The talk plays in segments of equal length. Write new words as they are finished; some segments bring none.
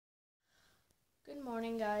Good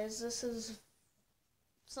morning, guys. This is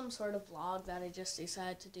some sort of vlog that I just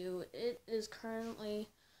decided to do. It is currently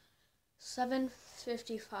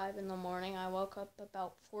 7:55 in the morning. I woke up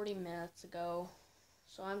about 40 minutes ago.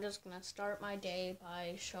 So I'm just going to start my day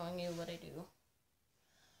by showing you what I do.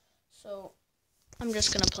 So I'm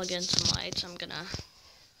just going to plug in some lights. I'm going to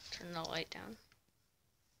turn the light down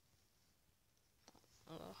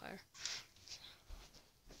a little higher.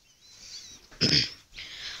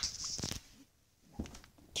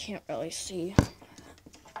 Can't really see.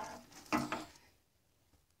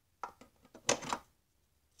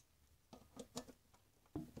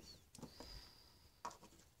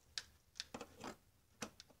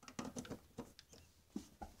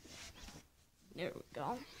 There we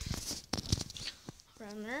go.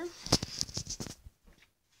 Around there.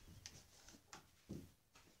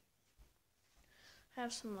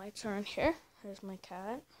 Have some lights around here. There's my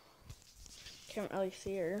cat. Can't really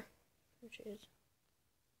see her. There she is.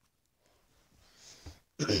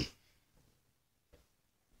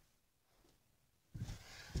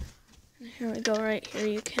 And here we go, right here.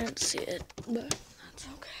 You can't see it, but that's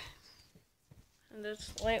okay. And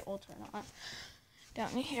this light will turn on.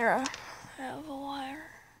 Down here, I have a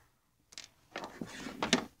wire.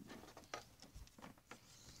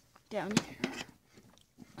 Down here.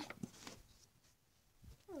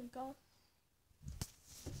 There we go.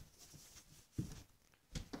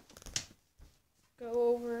 Go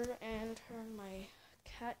over and turn my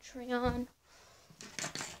cat tree on.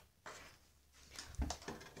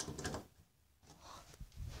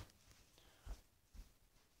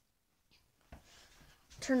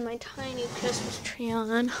 Turn my tiny Christmas tree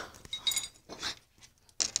on.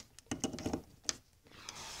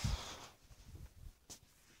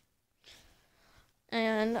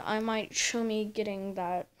 And I might show me getting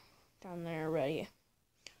that down there ready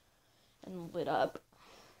and lit up.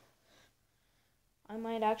 I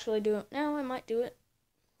might actually do it now. I might do it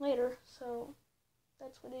later. So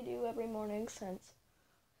that's what I do every morning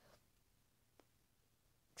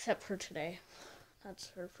except for today.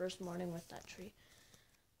 That's her first morning with that tree.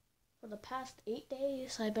 For the past 8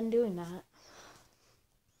 days, I've been doing that.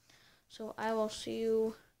 So I will see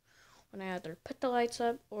you when I either put the lights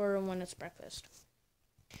up or when it's breakfast.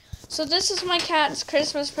 So this is my cat's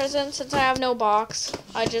Christmas present since I have no box.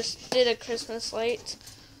 I just did a Christmas light.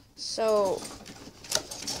 So,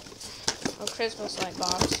 a Christmas light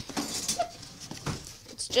box.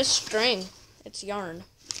 It's just string. It's yarn.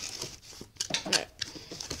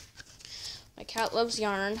 My cat loves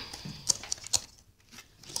yarn.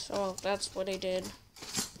 So that's what I did.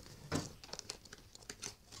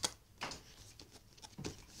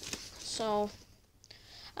 So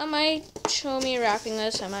I might show me wrapping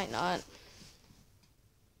this, I might not.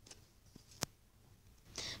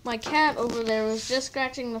 My cat over there was just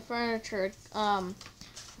scratching the furniture. A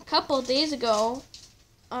couple of days ago,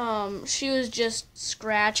 she was just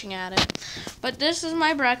scratching at it. But this is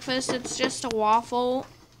my breakfast. It's just a waffle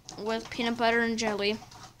with peanut butter and jelly.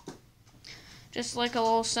 Just like a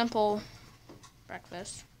little simple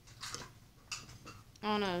breakfast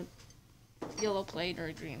on a yellow plate or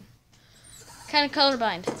a green. Kind of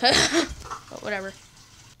colorblind, but whatever.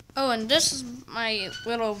 Oh, and this is my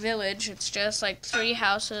little village. It's just like 3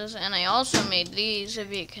 houses, and I also made these,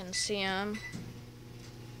 if you can see them.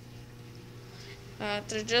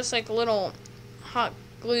 They're just like little hot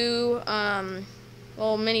glue,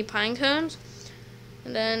 little mini pine cones,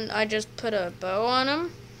 and then I just put a bow on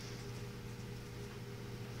them.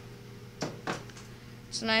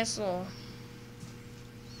 It's a nice little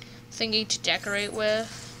thingy to decorate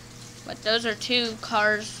with. But those are 2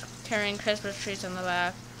 cars carrying Christmas trees in the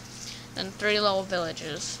back. And 3 little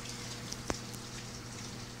villages.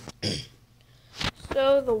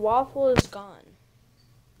 So the waffle is gone.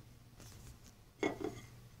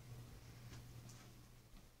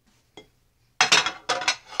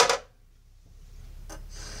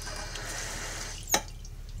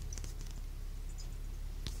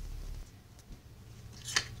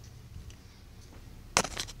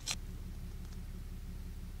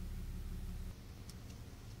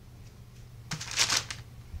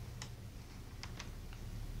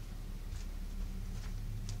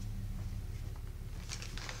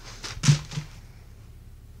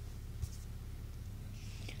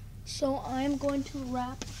 So I'm going to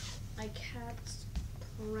wrap my cat's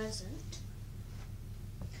present.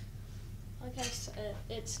 Like I said,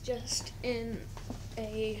 it's just in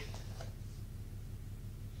a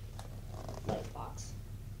light box,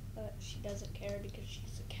 but she doesn't care because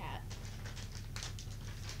she's a cat.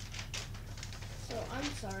 So I'm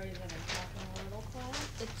sorry that I'm talking a little quiet.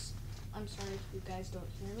 I'm sorry if you guys don't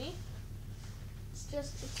hear me.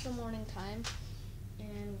 It's the morning time.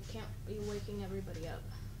 and we can't be waking everybody up.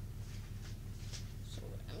 So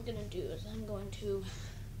what I'm gonna do is I'm going to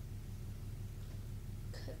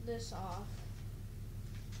cut this off.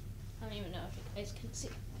 I don't even know if you guys can see.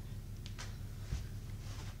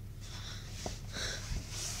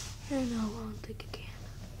 No, I don't think I can.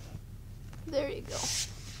 There you go.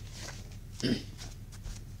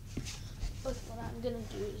 But what I'm gonna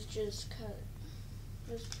do is just cut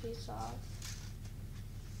this piece off.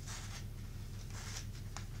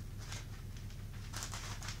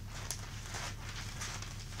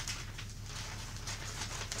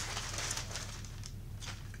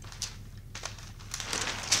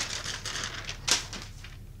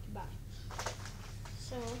 Goodbye.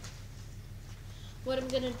 So what I'm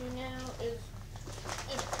gonna do now is,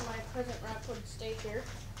 if my present wrap would stay here,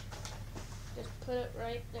 just put it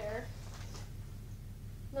right there.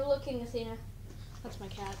 No looking, Athena. That's my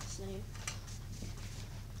cat's name.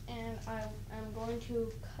 And I'm going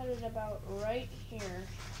to cut it about right here.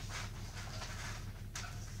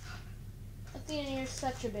 Athena, you're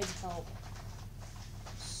such a big help.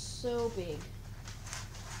 So big.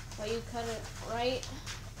 But you cut it right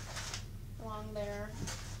along there.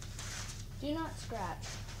 Do not scratch.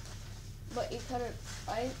 But you cut it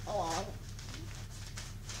right along.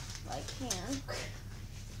 I can.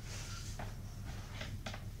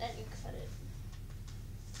 Then you cut it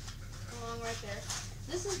along right there.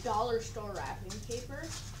 This is dollar store wrapping paper.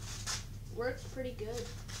 Works pretty good,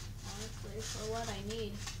 honestly, for what I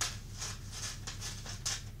need.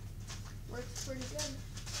 Works pretty good.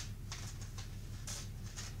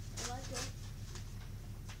 I like it.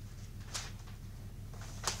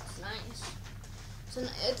 It's nice.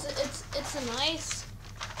 It's a nice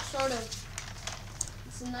sort of.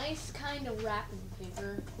 It's a nice kind of wrapping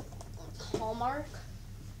paper. It's Hallmark.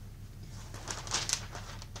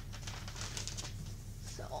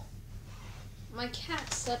 So, my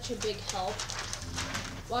cat's such a big help.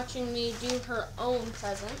 Watching me do her own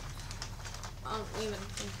present. I don't even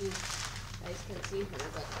think you guys can see her,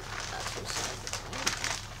 but that's beside the point.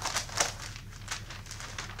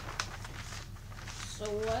 So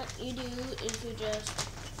what you do is you just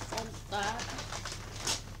hold that.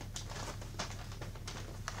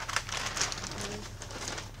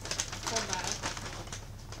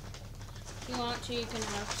 If you want to, you can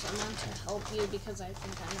have someone to help you, because I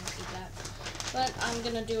think I'm going to do that. But I'm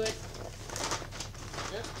going to do it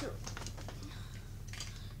just to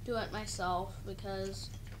do it myself, because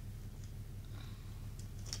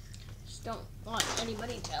I just don't want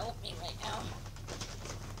anybody to help me right now.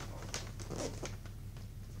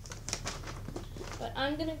 But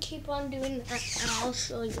I'm going to keep on doing that, and I'll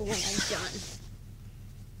show you when I'm done.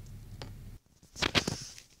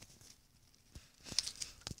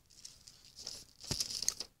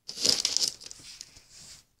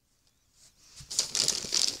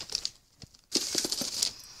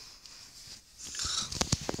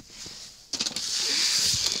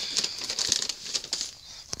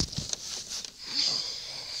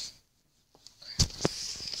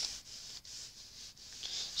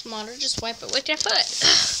 Smarter, just wipe it with your foot.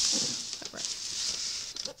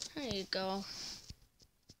 There you go.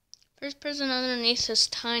 First person underneath this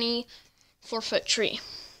tiny 4-foot tree.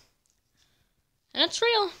 And it's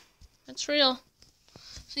real. It's real.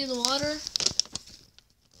 See the water?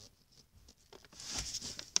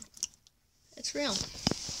 It's real.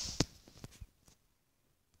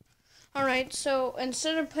 Alright, so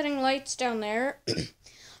instead of putting lights down there,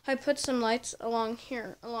 I put some lights along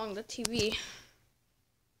here, along the TV.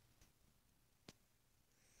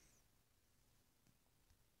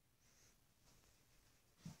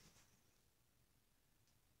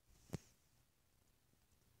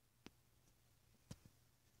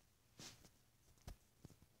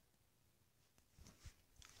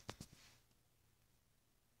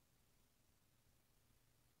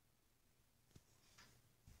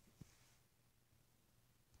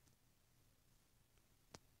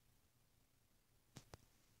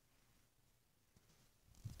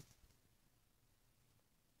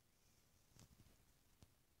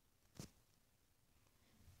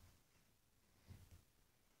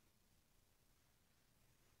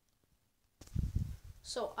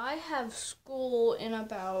 So I have school in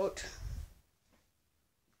about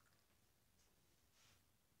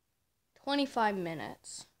 25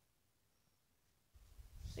 minutes.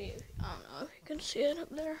 See if, I don't know if you can see it up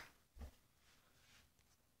there.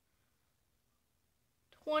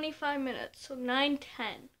 25 minutes, so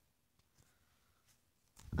 9:10.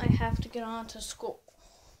 I have to get on to school.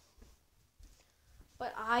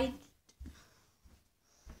 But my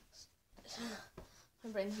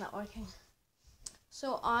brain's not working.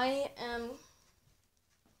 So I am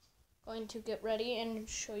going to get ready and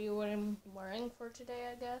show you what I'm wearing for today,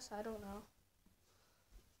 I guess. I don't know.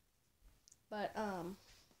 But,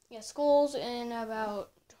 yeah, school's in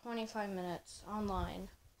about 25 minutes online.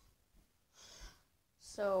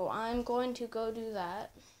 So I'm going to go do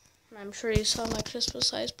that. I'm sure you saw my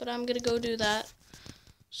Christmas lights, but I'm going to go do that.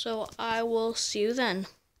 So I will see you then.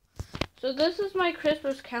 So this is my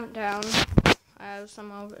Christmas countdown. I have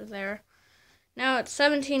some over there. Now it's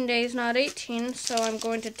 17 days, not 18, so I'm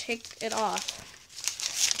going to take it off.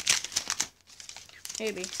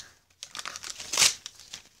 Maybe.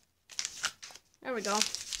 There we go.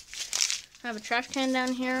 I have a trash can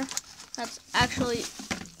down here. That's actually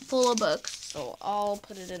full of books, so I'll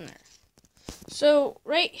put it in there. So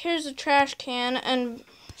right here's a trash can, and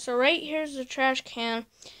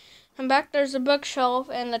back there's a bookshelf,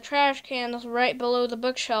 and the trash can is right below the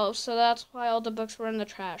bookshelf, so that's why all the books were in the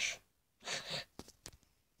trash.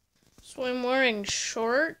 So I'm wearing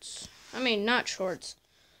shorts. Not shorts.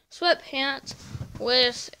 Sweatpants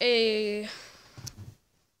with a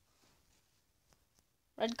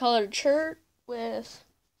red colored shirt with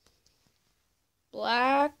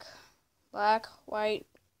black, white,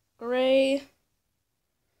 gray.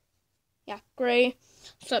 Yeah, gray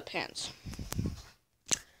sweatpants.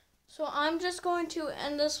 So I'm just going to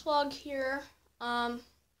end this vlog here.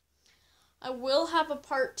 I will have a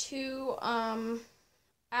part 2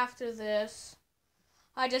 after this.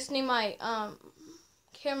 I just need my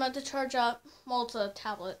camera to charge up. Well, it's a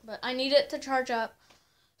tablet, but I need it to charge up.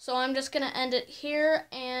 So I'm just going to end it here,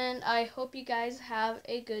 and I hope you guys have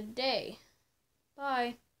a good day.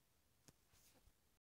 Bye.